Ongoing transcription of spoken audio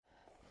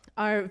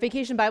Our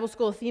Vacation Bible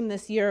School theme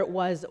this year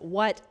was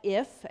What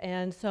If?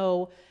 And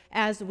so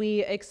as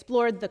we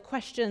explored the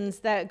questions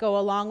that go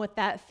along with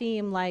that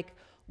theme, like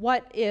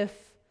what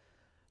if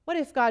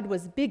God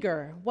was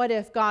bigger? What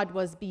if God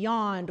was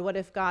beyond? What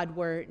if God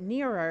were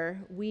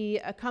nearer? We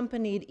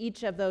accompanied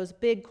each of those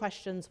big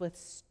questions with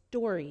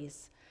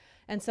stories.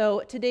 And so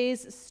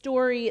today's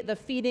story, the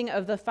feeding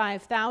of the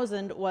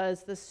 5,000,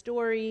 was the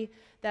story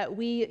that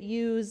we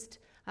used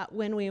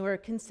when we were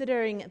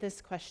considering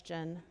this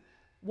question: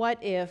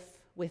 what if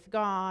with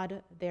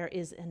God there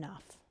is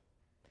enough?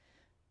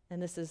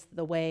 And this is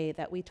the way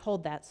that we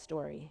told that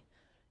story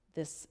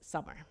this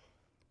summer.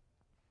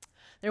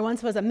 There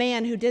once was a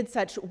man who did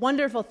such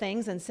wonderful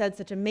things and said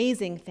such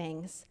amazing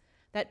things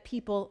that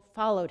people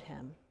followed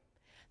him.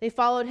 They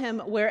followed him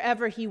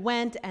wherever he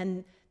went,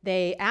 and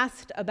they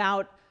asked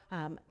about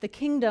the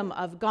kingdom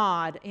of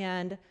God,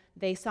 and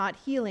they sought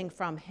healing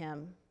from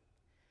him.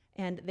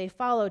 And they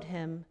followed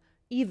him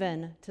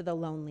even to the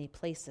lonely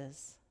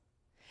places.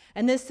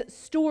 And this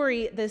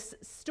story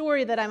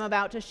that I'm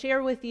about to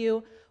share with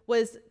you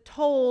was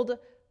told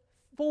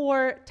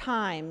 4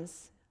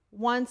 times,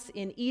 once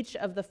in each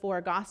of the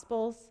 4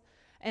 Gospels.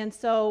 And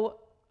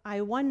so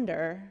I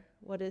wonder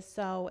what is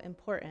so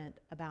important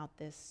about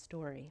this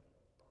story.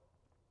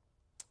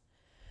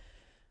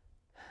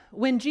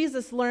 When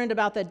Jesus learned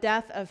about the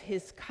death of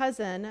his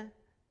cousin,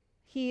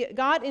 he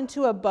got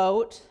into a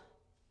boat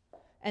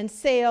and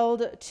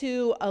sailed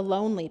to a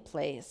lonely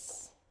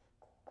place.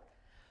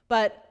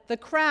 But the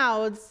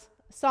crowds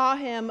saw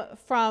him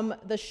from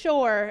the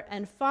shore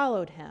and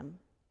followed him.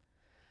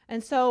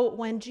 And so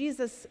when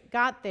Jesus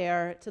got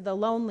there to the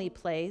lonely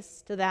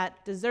place, to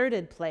that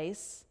deserted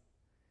place,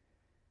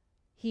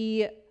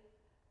 he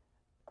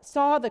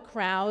saw the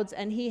crowds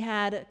and he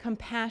had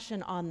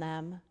compassion on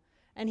them.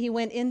 And he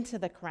went into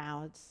the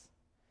crowds.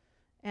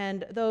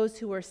 And those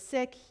who were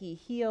sick, he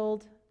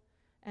healed.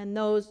 And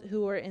those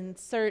who were in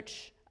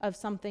search of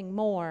something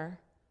more,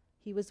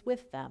 he was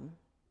with them.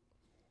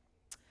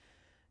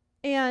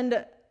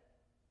 And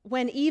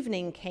when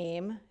evening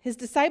came, his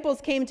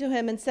disciples came to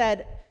him and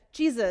said,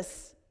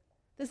 "Jesus,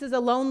 this is a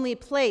lonely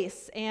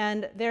place,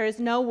 and there is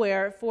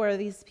nowhere for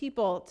these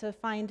people to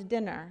find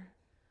dinner.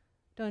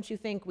 Don't you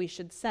think we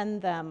should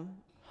send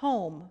them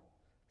home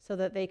so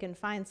that they can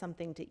find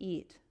something to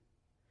eat?"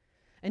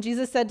 And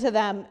Jesus said to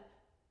them,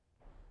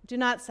 "Do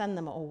not send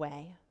them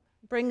away.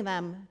 Bring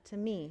them to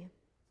me."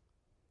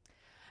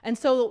 And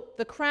so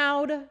the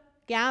crowd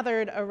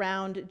gathered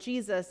around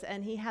Jesus,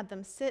 and he had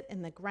them sit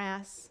in the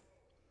grass.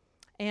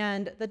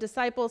 And the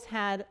disciples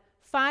had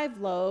 5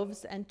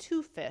 loaves and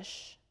 2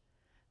 fish.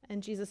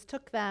 And Jesus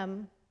took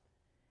them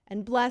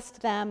and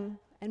blessed them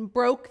and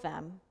broke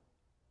them,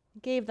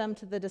 gave them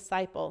to the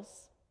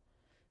disciples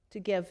to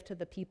give to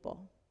the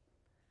people.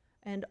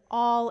 And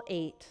all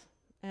ate,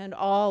 and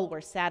all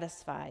were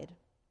satisfied,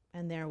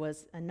 and there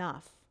was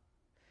enough.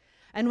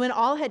 And when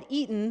all had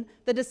eaten,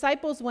 the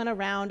disciples went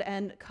around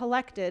and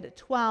collected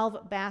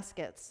 12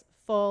 baskets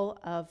full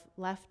of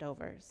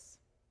leftovers.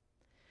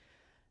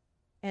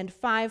 And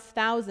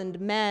 5,000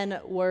 men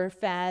were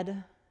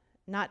fed,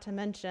 not to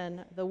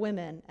mention the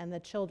women and the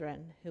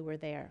children who were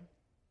there.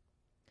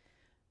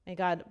 May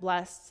God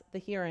bless the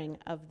hearing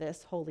of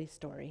this holy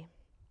story.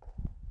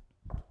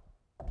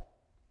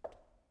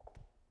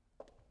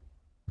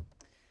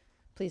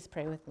 Please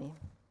pray with me.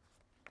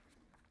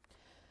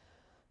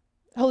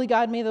 Holy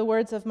God, may the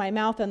words of my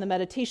mouth and the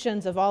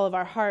meditations of all of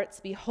our hearts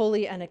be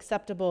holy and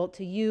acceptable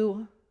to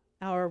you,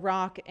 our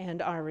rock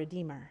and our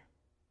Redeemer.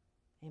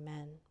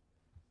 Amen.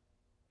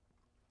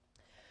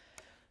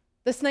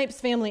 The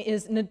Snipes family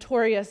is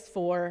notorious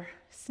for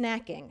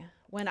snacking.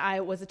 When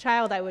I was a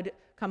child, I would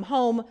come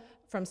home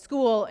from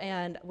school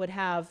and would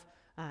have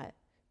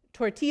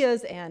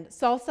tortillas and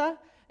salsa.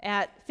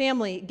 At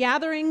family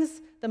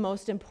gatherings, the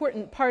most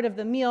important part of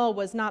the meal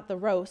was not the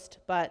roast,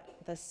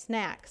 but the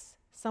snacks.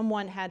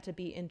 Someone had to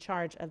be in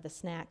charge of the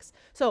snacks.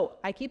 So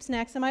I keep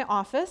snacks in my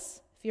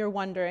office. If you're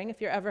wondering, if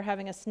you're ever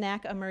having a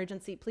snack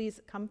emergency, please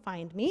come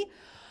find me.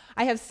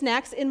 I have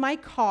snacks in my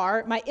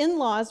car. My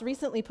in-laws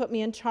recently put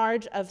me in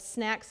charge of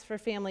snacks for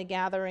family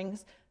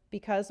gatherings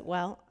because,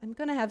 well, I'm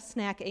going to have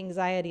snack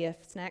anxiety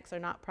if snacks are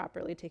not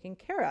properly taken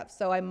care of.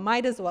 So I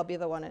might as well be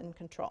the one in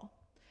control.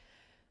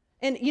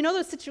 And you know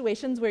those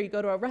situations where you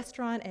go to a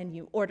restaurant and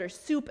you order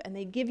soup and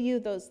they give you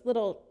those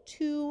little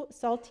 2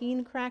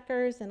 saltine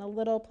crackers in a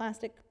little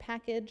plastic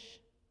package?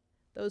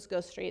 Those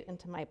go straight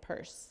into my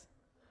purse.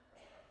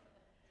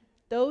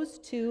 Those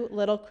 2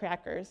 little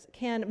crackers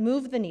can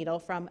move the needle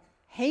from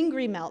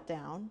hangry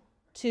meltdown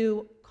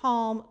to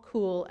calm,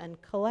 cool,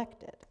 and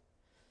collected.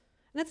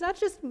 And it's not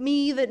just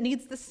me that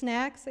needs the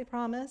snacks, I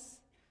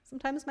promise.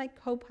 Sometimes my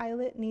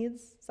co-pilot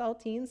needs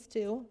saltines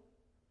too.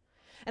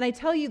 And I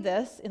tell you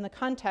this in the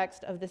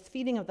context of this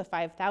feeding of the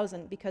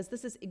 5,000 because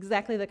this is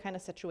exactly the kind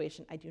of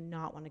situation I do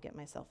not want to get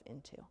myself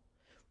into.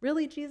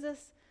 Really,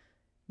 Jesus?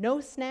 No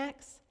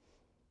snacks?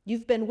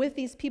 You've been with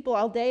these people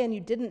all day and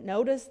you didn't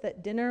notice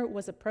that dinner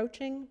was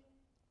approaching?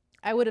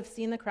 I would have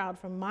seen the crowd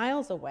from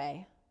miles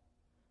away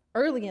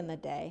early in the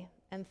day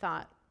and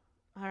thought,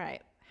 all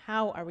right,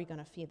 How are we going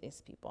to feed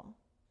these people?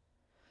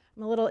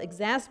 I'm a little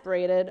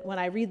exasperated when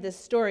I read this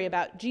story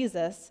about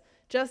Jesus,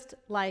 just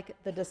like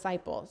the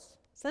disciples.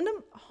 Send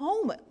them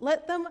home.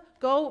 Let them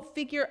go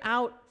figure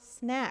out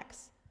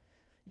snacks.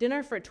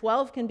 Dinner for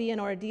 12 can be an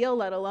ordeal,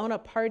 let alone a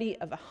party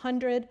of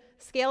 100.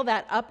 Scale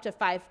that up to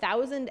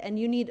 5,000, and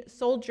you need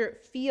Soldier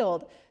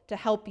Field to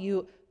help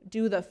you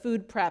do the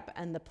food prep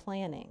and the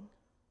planning.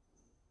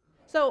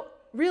 So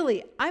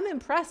really, I'm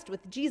impressed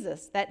with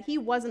Jesus that he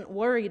wasn't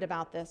worried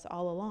about this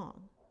all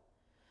along.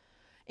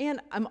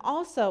 And I'm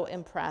also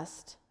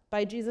impressed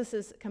by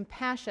Jesus'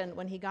 compassion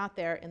when he got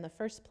there in the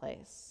first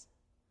place.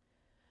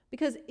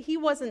 Because he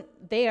wasn't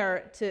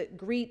there to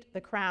greet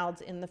the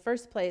crowds in the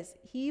first place.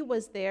 He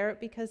was there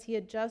because he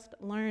had just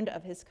learned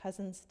of his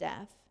cousin's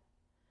death.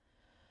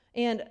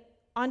 And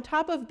on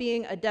top of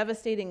being a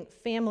devastating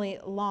family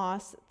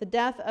loss, the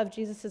death of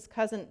Jesus'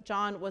 cousin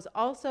John was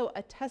also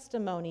a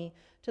testimony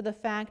to the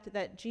fact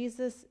that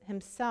Jesus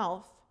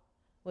himself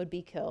would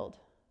be killed,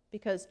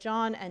 because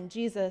John and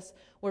Jesus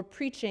were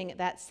preaching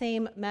that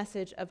same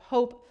message of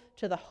hope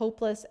to the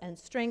hopeless and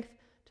strength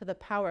to the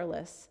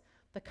powerless,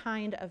 the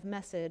kind of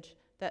message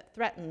that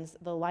threatens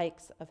the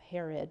likes of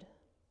Herod.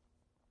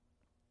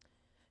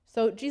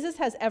 So Jesus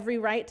has every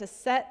right to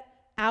set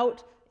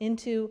out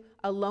into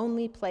a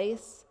lonely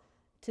place,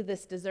 to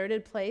this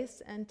deserted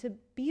place, and to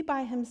be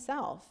by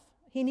himself.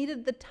 He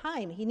needed the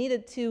time. He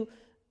needed to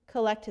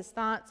collect his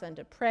thoughts and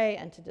to pray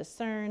and to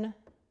discern.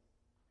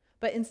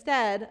 But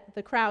instead,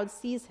 the crowd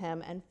sees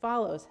him and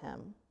follows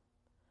him.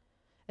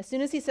 As soon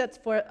as he sets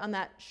foot on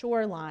that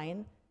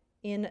shoreline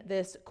in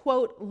this,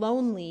 quote,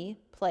 lonely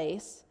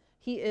place,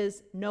 he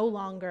is no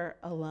longer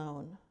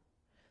alone.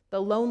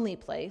 The lonely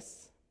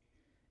place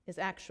is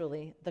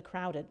actually the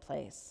crowded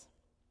place.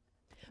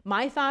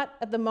 My thought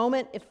at the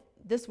moment, if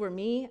this were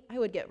me, I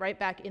would get right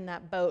back in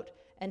that boat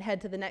and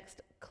head to the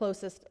next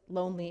closest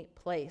lonely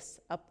place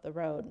up the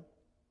road.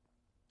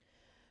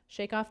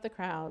 Shake off the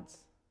crowds.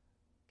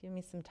 Give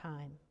me some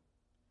time.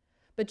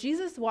 But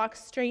Jesus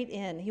walks straight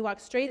in. He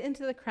walks straight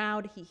into the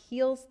crowd. He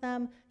heals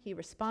them. He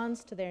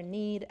responds to their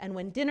need. And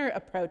when dinner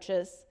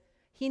approaches,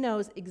 he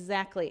knows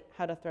exactly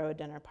how to throw a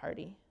dinner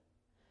party.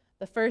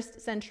 The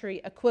first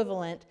century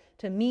equivalent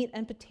to meat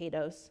and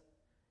potatoes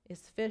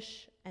is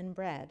fish and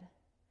bread.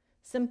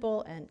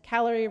 Simple and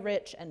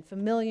calorie-rich and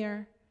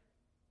familiar,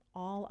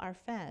 all are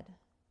fed.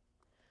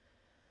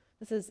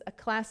 This is a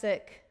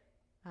classic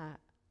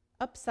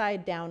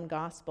upside-down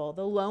gospel.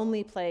 The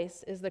lonely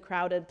place is the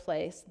crowded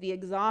place. The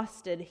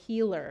exhausted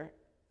healer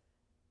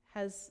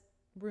has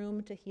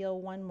room to heal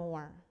one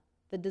more.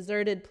 The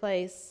deserted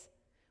place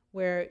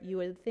where you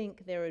would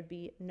think there would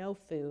be no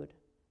food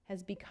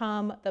has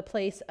become the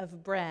place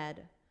of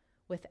bread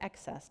with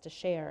excess to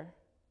share.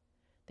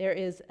 There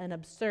is an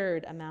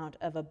absurd amount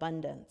of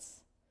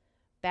abundance.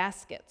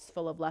 Baskets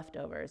full of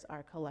leftovers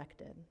are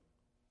collected.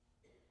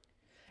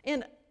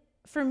 And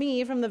for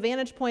me, from the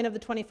vantage point of the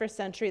 21st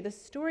century, the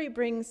story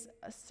brings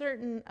a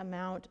certain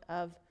amount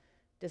of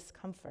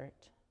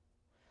discomfort.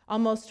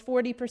 Almost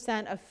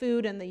 40% of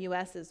food in the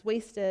U.S. is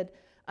wasted.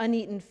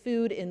 Uneaten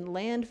food in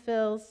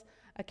landfills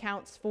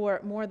accounts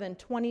for more than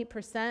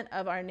 20%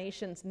 of our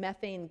nation's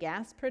methane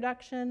gas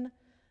production,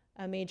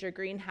 a major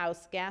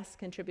greenhouse gas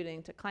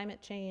contributing to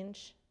climate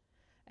change.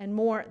 And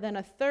more than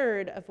a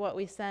third of what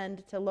we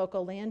send to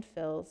local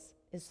landfills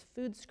is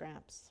food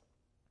scraps.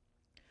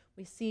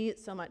 We see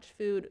so much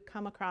food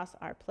come across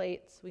our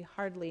plates, we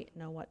hardly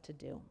know what to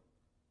do.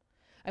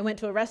 I went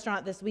to a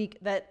restaurant this week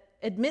that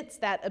admits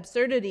that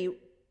absurdity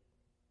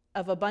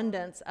of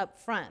abundance up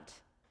front.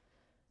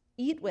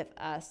 Eat with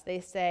us,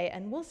 they say,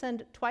 and we'll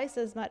send twice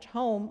as much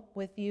home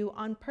with you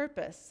on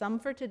purpose, some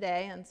for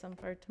today and some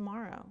for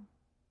tomorrow.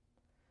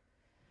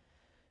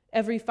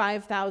 Every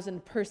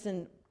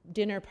 5,000-person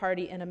dinner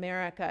party in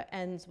America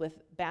ends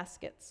with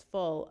baskets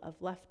full of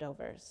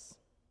leftovers.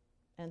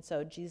 And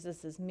so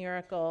Jesus'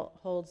 miracle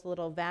holds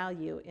little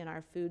value in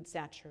our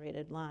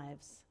food-saturated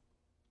lives.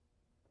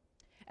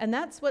 And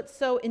that's what's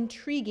so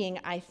intriguing,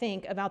 I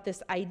think, about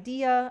this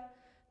idea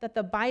that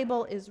the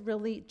Bible is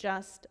really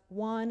just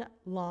one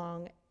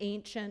long,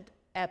 ancient,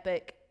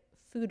 epic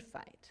food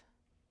fight.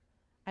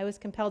 I was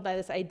compelled by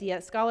this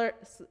idea. Scholar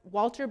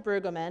Walter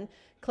Brueggemann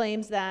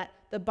claims that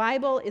the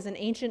Bible is an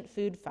ancient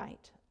food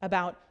fight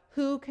about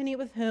who can eat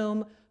with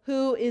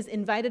who is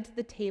invited to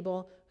the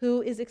table,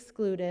 who is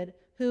excluded,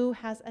 who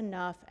has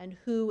enough, and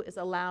who is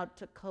allowed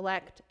to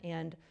collect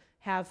and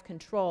have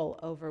control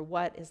over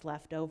what is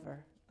left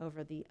over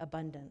the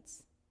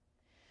abundance.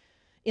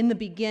 In the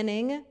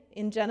beginning,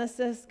 in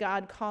Genesis,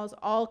 God calls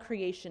all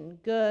creation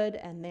good,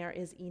 and there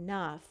is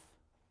enough.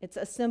 It's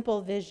a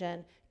simple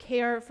vision.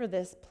 Care for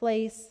this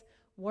place,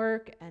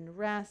 work and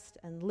rest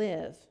and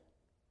live.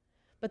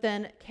 But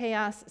then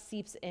chaos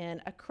seeps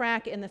in, a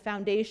crack in the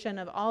foundation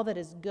of all that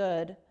is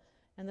good,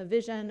 and the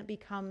vision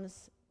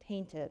becomes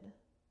tainted.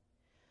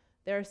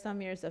 There are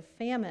some years of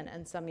famine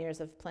and some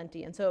years of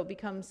plenty, and so it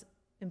becomes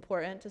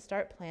important to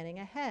start planning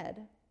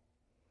ahead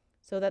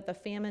so that the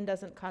famine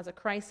doesn't cause a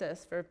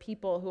crisis for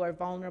people who are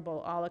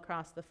vulnerable all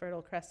across the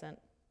Fertile Crescent.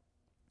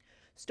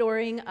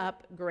 Storing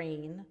up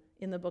grain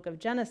in the book of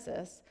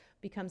Genesis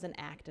becomes an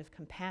act of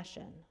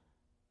compassion.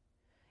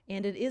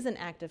 And it is an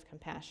act of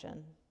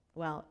compassion,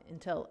 well,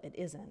 until it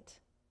isn't.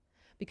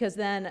 Because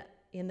then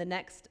in the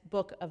next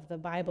book of the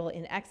Bible,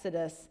 in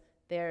Exodus,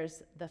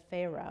 there's the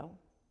Pharaoh.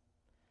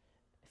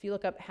 If you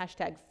look up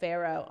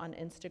 #Pharaoh on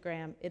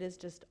Instagram, it is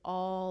just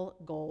all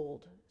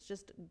gold. It's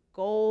just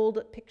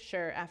gold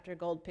picture after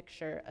gold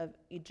picture of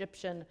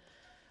Egyptian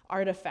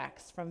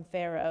artifacts from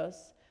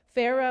pharaohs.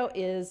 Pharaoh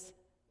is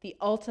the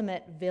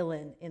ultimate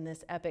villain in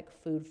this epic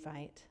food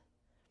fight,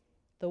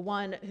 the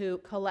one who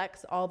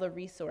collects all the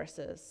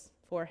resources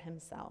for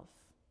himself.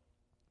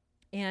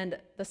 And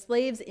the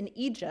slaves in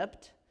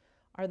Egypt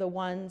are the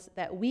ones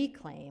that we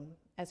claim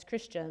as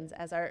Christians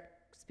as our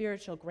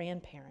spiritual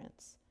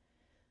grandparents.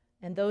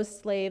 And those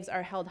slaves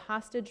are held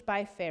hostage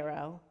by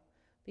Pharaoh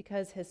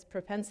because his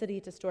propensity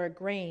to store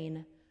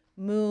grain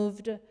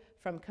moved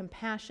from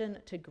compassion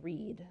to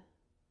greed.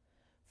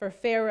 For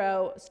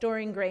Pharaoh,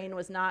 storing grain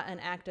was not an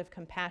act of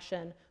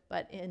compassion,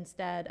 but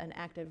instead an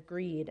act of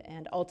greed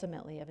and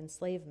ultimately of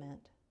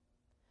enslavement.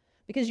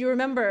 Because you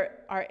remember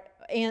our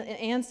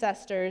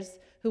ancestors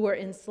who were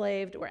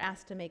enslaved were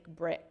asked to make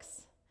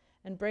bricks.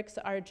 And bricks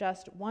are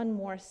just one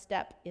more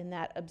step in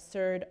that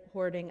absurd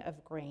hoarding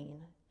of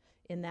grain,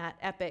 in that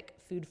epic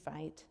food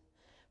fight.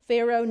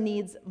 Pharaoh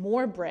needs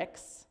more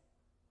bricks,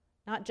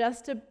 not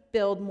just to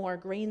build more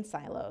grain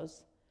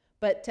silos,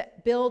 but to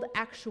build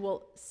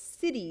actual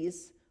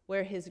cities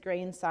where his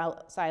grain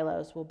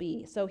silos will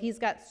be. So he's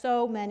got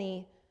so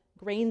many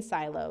grain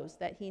silos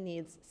that he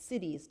needs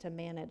cities to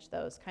manage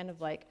those, kind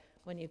of like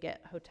when you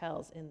get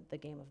hotels in the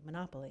game of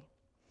Monopoly.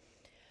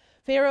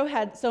 Pharaoh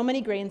had so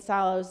many grain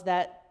silos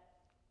that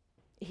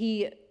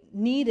he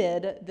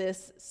needed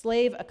this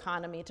slave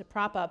economy to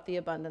prop up the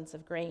abundance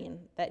of grain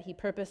that he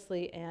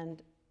purposely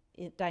and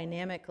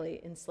dynamically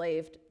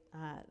enslaved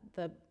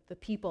the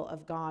people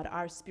of God,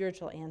 our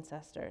spiritual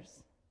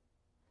ancestors.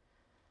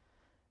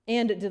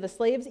 And do the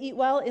slaves eat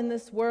well in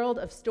this world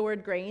of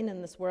stored grain,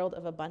 in this world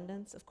of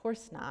abundance? Of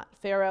course not.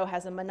 Pharaoh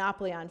has a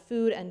monopoly on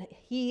food, and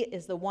he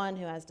is the one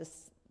who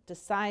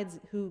decides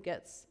who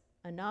gets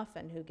enough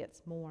and who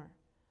gets more.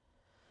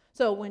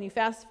 So when you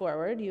fast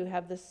forward, you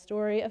have this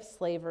story of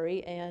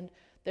slavery, and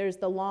there's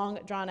the long,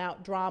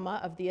 drawn-out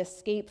drama of the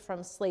escape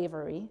from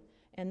slavery,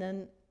 and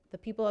then the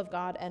people of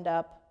God end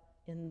up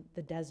in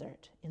the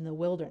desert, in the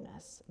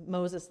wilderness.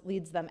 Moses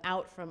leads them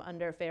out from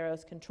under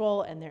Pharaoh's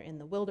control, and they're in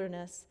the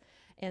wilderness.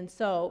 And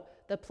so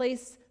the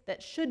place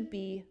that should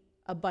be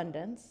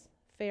abundance,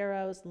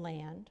 Pharaoh's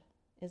land,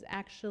 is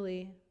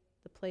actually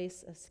the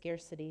place of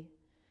scarcity.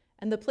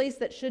 And the place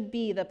that should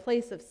be the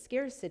place of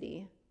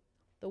scarcity,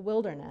 the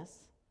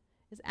wilderness,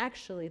 is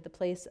actually the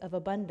place of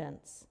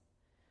abundance,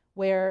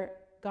 where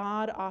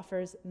God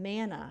offers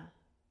manna,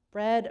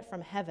 bread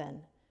from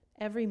heaven,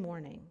 every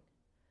morning,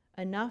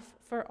 enough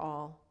for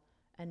all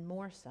and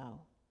more so.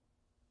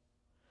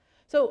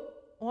 So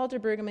Walter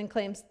Brueggemann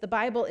claims the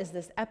Bible is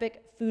this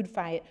epic food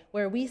fight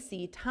where we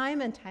see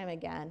time and time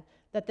again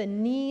that the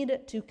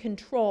need to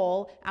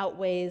control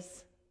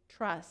outweighs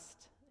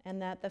trust, and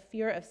that the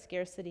fear of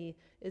scarcity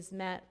is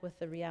met with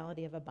the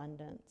reality of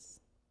abundance.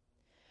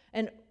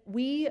 And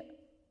we,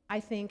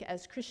 I think,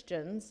 as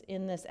Christians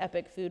in this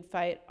epic food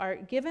fight, are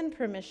given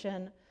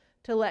permission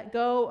to let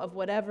go of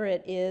whatever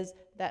it is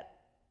that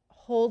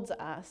holds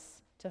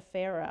us to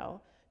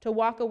Pharaoh, to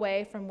walk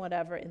away from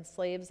whatever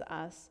enslaves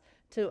us,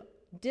 to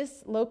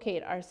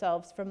dislocate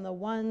ourselves from the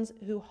ones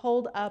who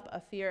hold up a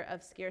fear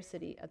of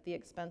scarcity at the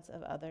expense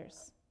of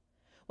others.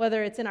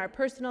 Whether it's in our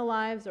personal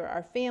lives or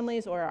our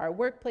families or our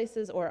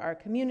workplaces or our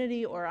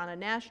community or on a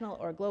national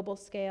or global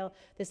scale,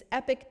 this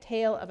epic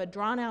tale of a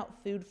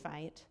drawn-out food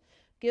fight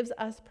gives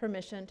us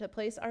permission to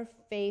place our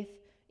faith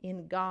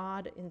in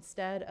God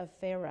instead of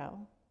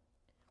Pharaoh.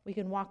 We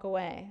can walk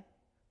away.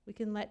 We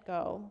can let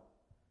go.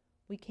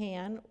 We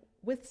can,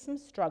 with some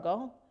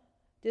struggle,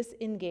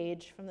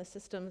 disengage from the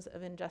systems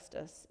of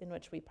injustice in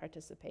which we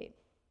participate.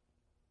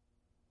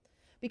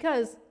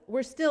 Because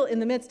we're still in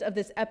the midst of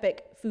this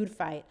epic food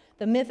fight.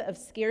 The myth of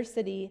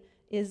scarcity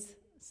is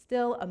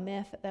still a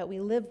myth that we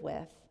live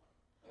with.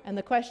 And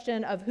the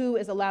question of who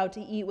is allowed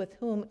to eat with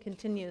whom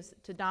continues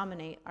to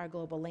dominate our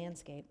global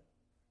landscape.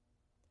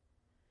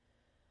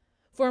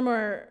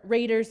 Former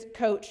Raiders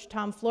coach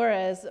Tom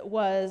Flores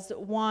was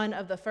one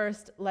of the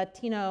first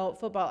Latino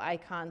football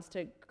icons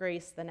to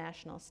grace the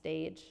national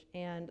stage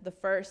and the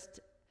first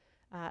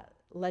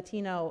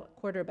Latino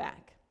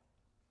quarterback.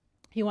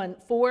 He won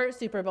 4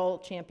 Super Bowl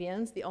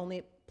champions, the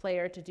only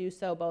player to do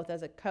so both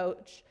as a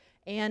coach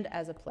and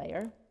as a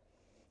player.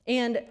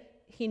 And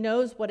he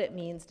knows what it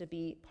means to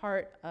be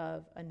part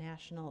of a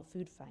national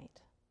food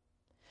fight.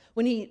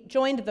 When he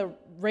joined the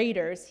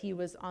Raiders, he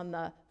was on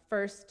the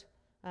first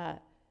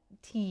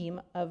team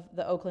of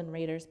the Oakland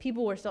Raiders.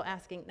 People were still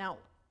asking, now,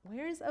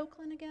 where is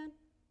Oakland again?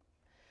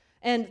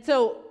 And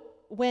so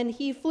when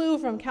he flew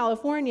from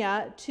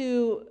California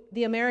to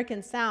the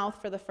American South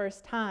for the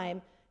first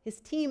time, his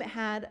team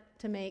had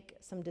to make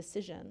some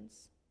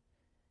decisions.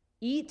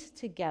 Eat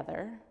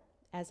together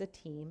as a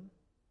team,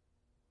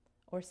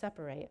 or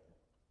separate.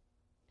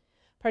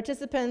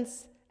 Participate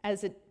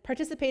as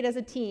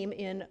a team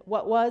in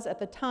what was at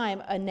the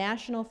time a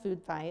national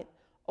food fight,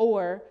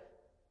 or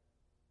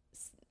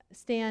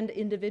stand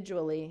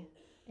individually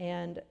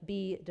and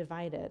be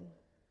divided.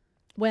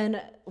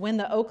 When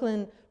the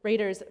Oakland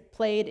Raiders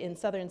played in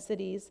southern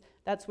cities,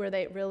 that's where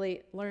they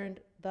really learned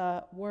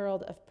the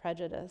world of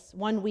prejudice.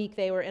 One week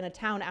they were in a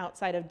town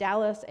outside of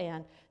Dallas,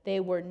 and they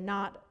were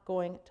not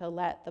going to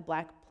let the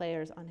black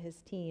players on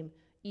his team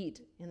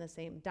eat in the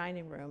same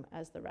dining room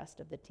as the rest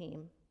of the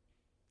team.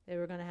 They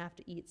were going to have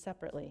to eat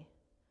separately.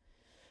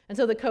 And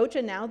so the coach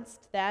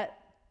announced that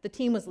the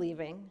team was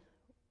leaving.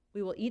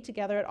 We will eat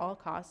together at all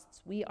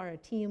costs. We are a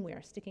team. We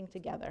are sticking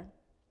together.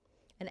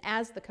 And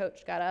as the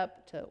coach got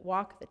up to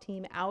walk the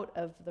team out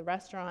of the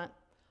restaurant,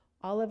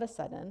 all of a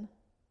sudden,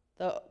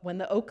 when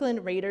the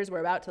Oakland Raiders were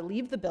about to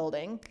leave the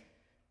building,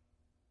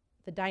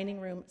 the dining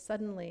room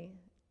suddenly,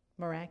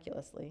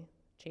 miraculously,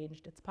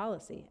 changed its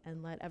policy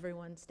and let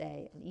everyone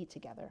stay and eat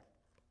together.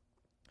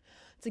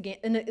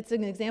 It's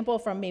an example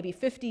from maybe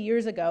 50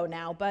 years ago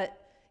now, but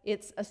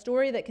it's a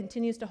story that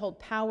continues to hold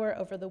power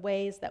over the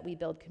ways that we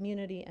build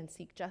community and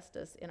seek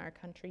justice in our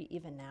country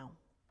even now.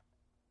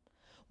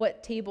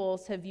 What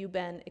tables have you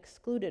been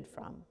excluded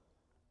from?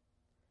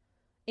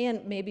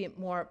 And maybe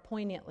more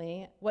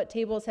poignantly, what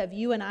tables have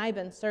you and I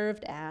been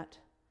served at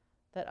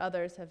that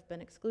others have been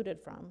excluded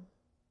from?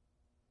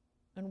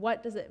 And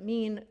what does it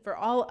mean for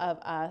all of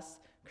us,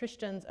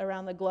 Christians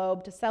around the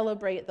globe, to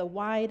celebrate the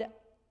wide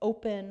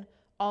open,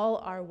 all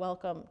are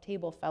welcome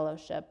table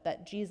fellowship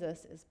that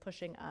Jesus is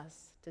pushing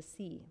us to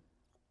see?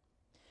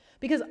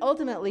 Because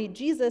ultimately,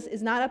 Jesus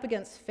is not up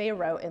against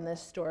Pharaoh in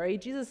this story.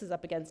 Jesus is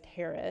up against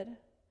Herod.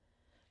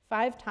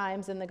 5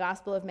 times in the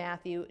Gospel of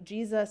Matthew,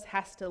 Jesus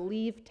has to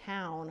leave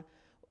town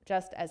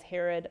just as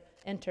Herod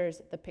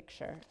enters the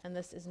picture, and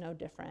this is no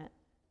different.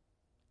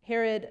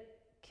 Herod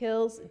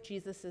kills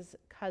Jesus'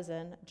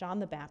 cousin, John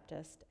the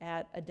Baptist,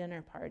 at a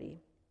dinner party.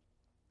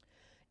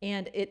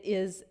 And it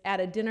is at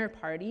a dinner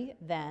party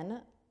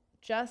then,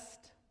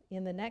 just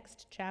in the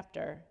next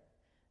chapter,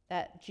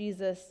 that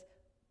Jesus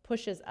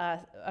pushes us,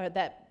 or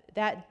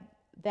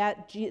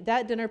that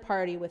dinner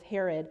party with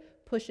Herod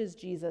pushes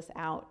Jesus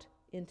out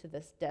into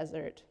this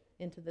desert,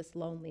 into this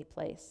lonely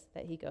place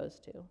that he goes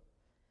to.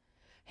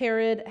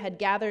 Herod had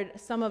gathered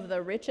some of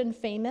the rich and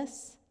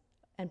famous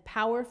and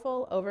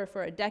powerful over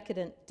for a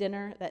decadent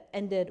dinner that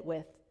ended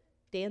with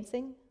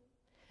dancing.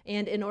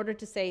 And in order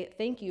to say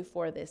thank you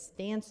for this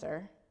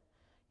dancer,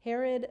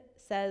 Herod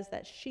says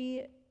that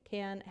she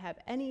can have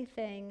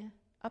anything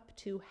up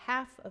to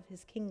half of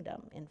his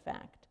kingdom, in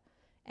fact.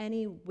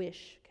 Any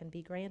wish can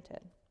be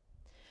granted.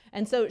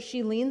 And so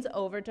she leans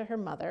over to her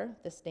mother,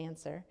 this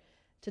dancer,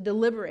 to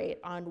deliberate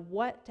on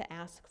what to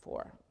ask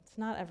for. It's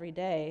not every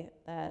day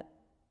that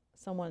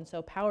someone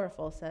so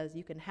powerful says,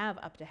 you can have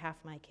up to half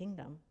my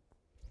kingdom.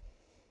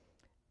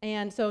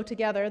 And so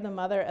together, the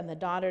mother and the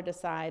daughter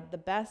decide the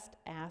best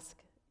ask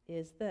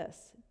is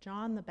this: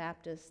 John the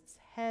Baptist's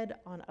head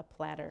on a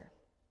platter.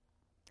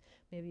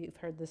 Maybe you've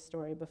heard this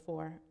story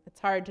before.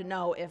 It's hard to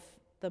know if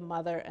the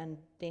mother and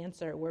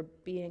dancer were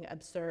being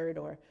absurd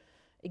or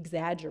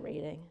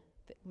exaggerating.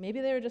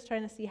 Maybe they were just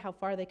trying to see how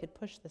far they could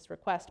push this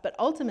request. But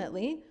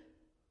ultimately,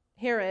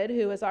 Herod,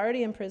 who has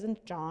already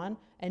imprisoned John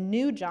and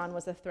knew John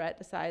was a threat,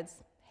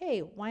 decides, hey,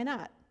 why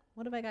not?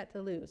 What have I got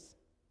to lose?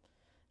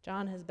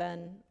 John has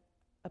been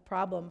a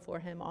problem for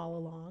him all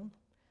along.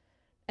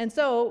 And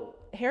so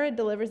Herod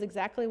delivers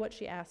exactly what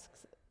she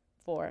asks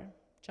for: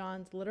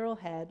 John's literal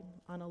head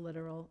on a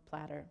literal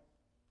platter.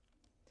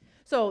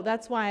 So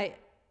that's why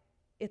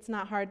it's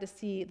not hard to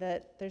see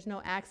that there's no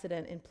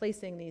accident in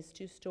placing these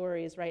two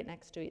stories right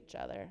next to each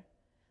other.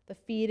 The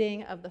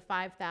feeding of the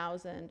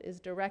 5,000 is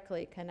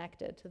directly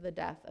connected to the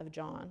death of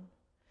John.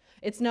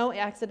 It's no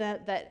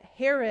accident that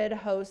Herod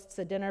hosts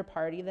a dinner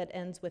party that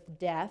ends with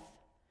death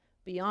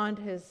beyond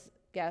his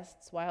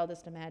guests'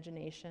 wildest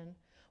imagination,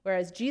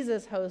 whereas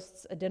Jesus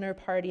hosts a dinner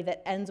party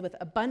that ends with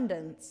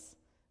abundance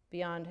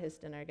beyond his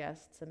dinner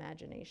guests'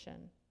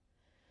 imagination.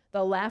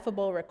 The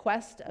laughable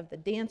request of the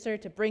dancer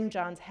to bring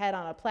John's head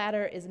on a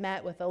platter is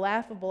met with the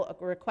laughable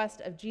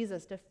request of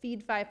Jesus to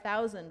feed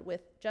 5,000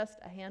 with just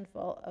a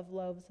handful of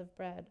loaves of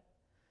bread.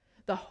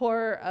 The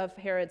horror of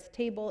Herod's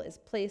table is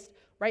placed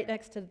right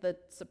next to the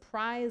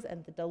surprise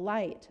and the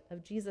delight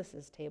of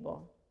Jesus'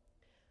 table.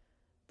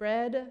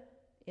 Bread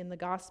in the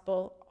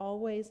gospel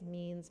always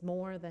means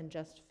more than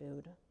just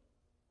food.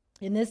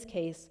 In this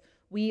case,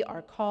 we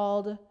are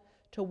called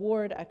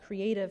toward a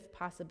creative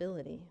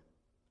possibility: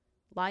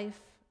 life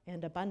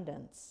and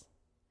abundance.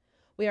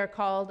 We are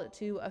called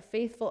to a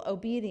faithful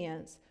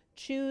obedience.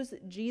 Choose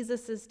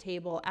Jesus'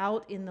 table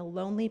out in the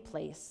lonely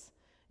place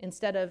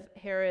instead of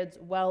Herod's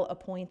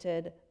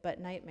well-appointed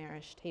but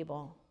nightmarish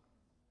table.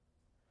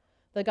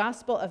 The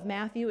Gospel of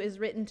Matthew is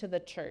written to the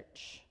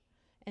church,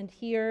 and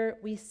here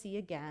we see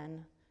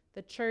again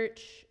the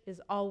church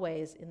is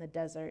always in the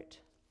desert,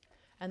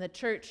 and the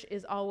church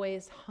is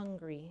always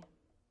hungry.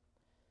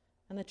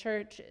 And the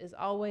church is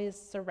always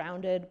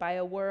surrounded by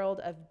a world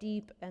of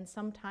deep and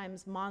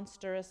sometimes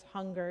monstrous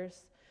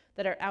hungers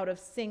that are out of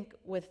sync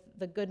with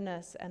the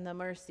goodness and the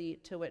mercy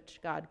to which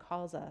God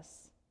calls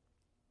us.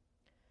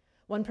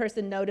 One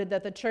person noted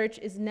that the church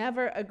is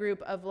never a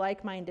group of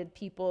like-minded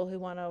people who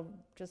want to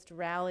just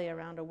rally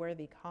around a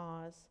worthy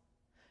cause.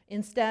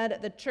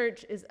 Instead, the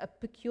church is a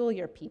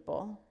peculiar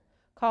people,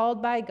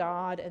 called by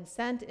God and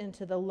sent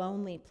into the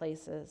lonely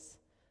places,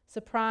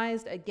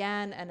 surprised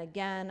again and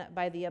again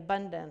by the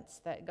abundance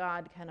that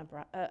God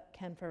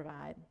can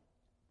provide.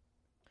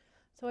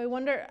 So I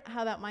wonder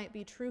how that might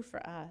be true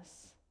for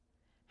us.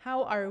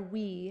 How are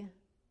we,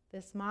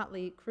 this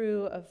motley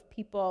crew of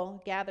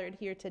people gathered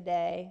here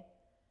today,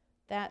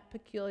 that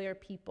peculiar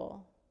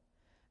people?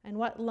 And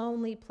what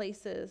lonely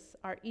places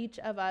are each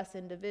of us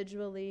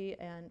individually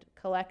and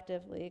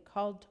collectively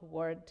called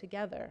toward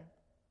together?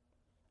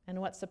 And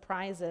what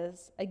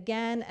surprises,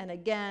 again and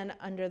again,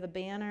 under the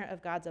banner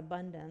of God's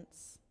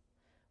abundance,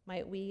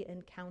 might we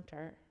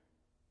encounter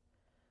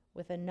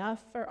with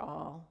enough for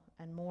all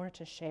and more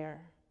to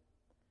share?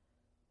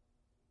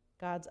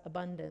 God's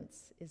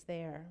abundance is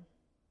there.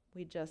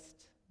 We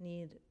just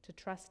need to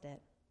trust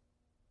it.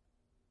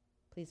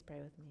 Please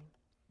pray with me.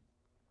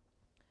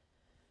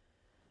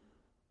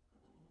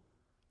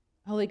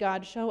 Holy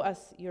God, show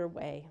us your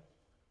way.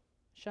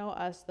 Show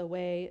us the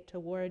way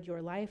toward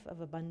your life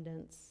of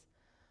abundance,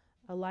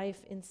 a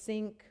life in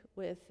sync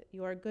with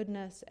your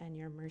goodness and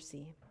your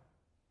mercy.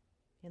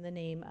 In the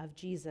name of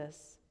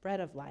Jesus, bread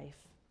of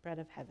life, bread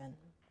of heaven.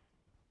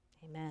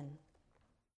 Amen.